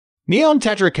Neon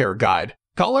Tetra Care Guide: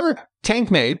 Color,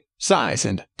 Tank Made, Size,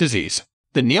 and Disease.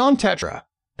 The Neon Tetra,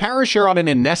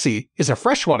 Paracharodon nessie, is a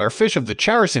freshwater fish of the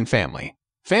characin family.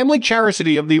 Family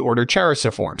Characidae of the order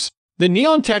Chariciformes. The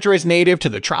Neon Tetra is native to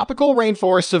the tropical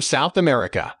rainforests of South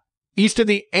America, east of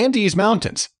the Andes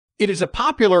Mountains. It is a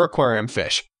popular aquarium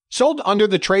fish, sold under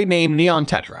the trade name Neon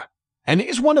Tetra, and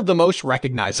is one of the most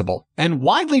recognizable and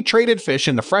widely traded fish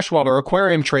in the freshwater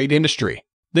aquarium trade industry.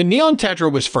 The Neon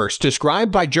Tetra was first described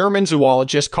by German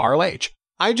zoologist Carl H.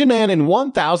 Eigenan in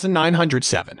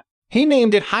 1907. He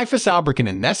named it Hyphus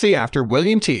albrechtani nessie after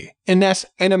William T. Innes,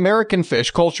 an American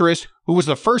fish culturist who was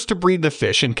the first to breed the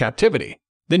fish in captivity.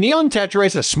 The Neon Tetra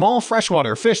is a small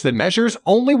freshwater fish that measures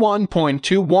only 1.2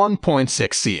 to 1.6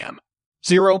 cm,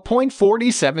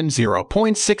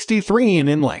 0.47–0.63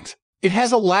 in length. It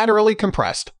has a laterally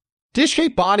compressed,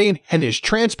 dish-shaped body and is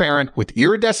transparent with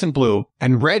iridescent blue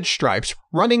and red stripes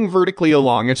running vertically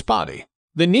along its body.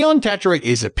 The Neon Tetra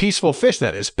is a peaceful fish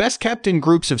that is best kept in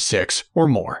groups of 6 or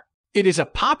more. It is a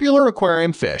popular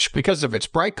aquarium fish because of its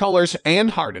bright colors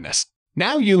and hardiness.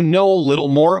 Now you know a little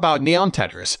more about Neon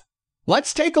Tetras.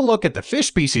 Let's take a look at the fish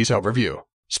species overview.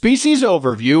 Species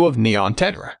overview of Neon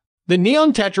Tetra. The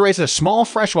Neon Tetra is a small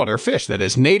freshwater fish that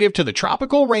is native to the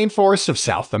tropical rainforests of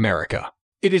South America.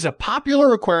 It is a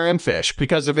popular aquarium fish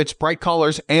because of its bright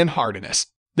colors and hardiness.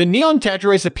 The Neon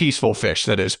Tetra is a peaceful fish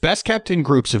that is best kept in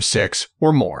groups of 6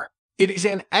 or more. It is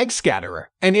an egg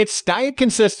scatterer, and its diet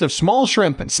consists of small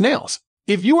shrimp and snails.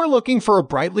 If you are looking for a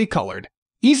brightly colored,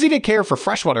 easy-to-care for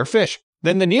freshwater fish,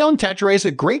 then the Neon Tetra is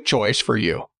a great choice for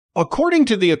you. According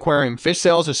to the Aquarium Fish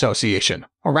Sales Association,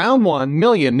 around 1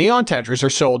 million Neon Tetras are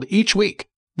sold each week.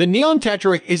 The Neon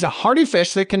Tetra is a hardy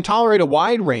fish that can tolerate a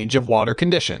wide range of water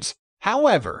conditions.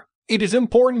 However, it is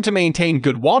important to maintain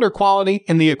good water quality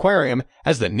in the aquarium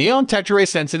as the Neon Tetra is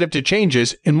sensitive to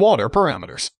changes in water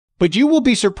parameters. But you will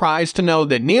be surprised to know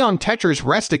that Neon Tetras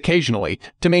rest occasionally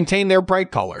to maintain their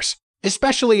bright colors,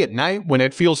 especially at night when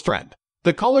it feels threatened.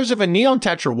 The colors of a Neon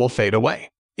Tetra will fade away.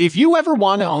 If you ever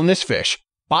want to own this fish,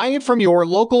 buy it from your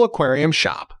local aquarium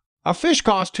shop. A fish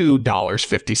cost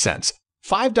 $2.50,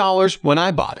 $5 when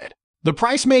I bought it. The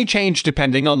price may change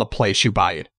depending on the place you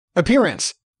buy it.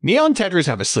 Appearance. Neon Tetras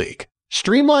have a sleek,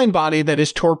 streamlined body that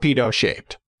is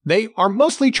torpedo-shaped. They are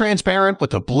mostly transparent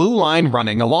with a blue line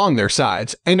running along their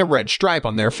sides and a red stripe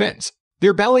on their fins.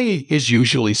 Their belly is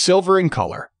usually silver in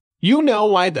color. You know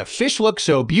why the fish look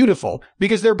so beautiful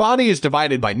because their body is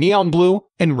divided by neon blue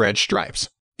and red stripes.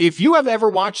 If you have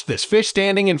ever watched this fish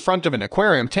standing in front of an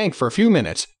aquarium tank for a few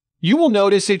minutes, you will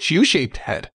notice its U-shaped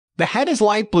head. The head is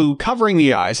light blue covering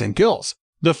the eyes and gills.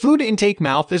 The food intake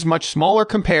mouth is much smaller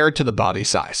compared to the body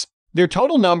size. Their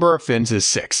total number of fins is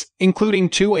 6, including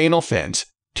 2 anal fins,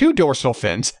 2 dorsal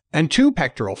fins, and 2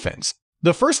 pectoral fins.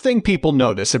 The first thing people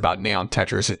notice about Neon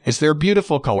Tetras is their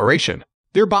beautiful coloration.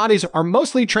 Their bodies are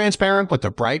mostly transparent with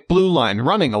a bright blue line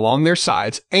running along their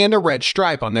sides and a red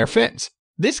stripe on their fins.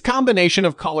 This combination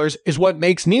of colors is what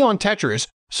makes Neon Tetras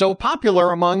so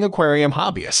popular among aquarium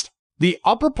hobbyists. The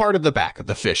upper part of the back of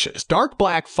the fish is dark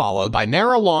black followed by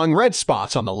narrow long red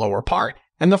spots on the lower part,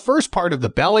 and the first part of the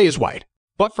belly is white.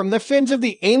 But from the fins of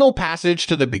the anal passage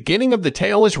to the beginning of the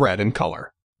tail is red in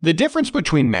color. The difference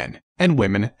between men and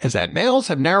women is that males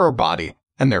have narrower body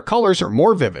and their colors are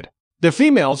more vivid. The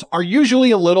females are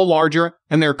usually a little larger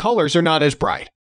and their colors are not as bright.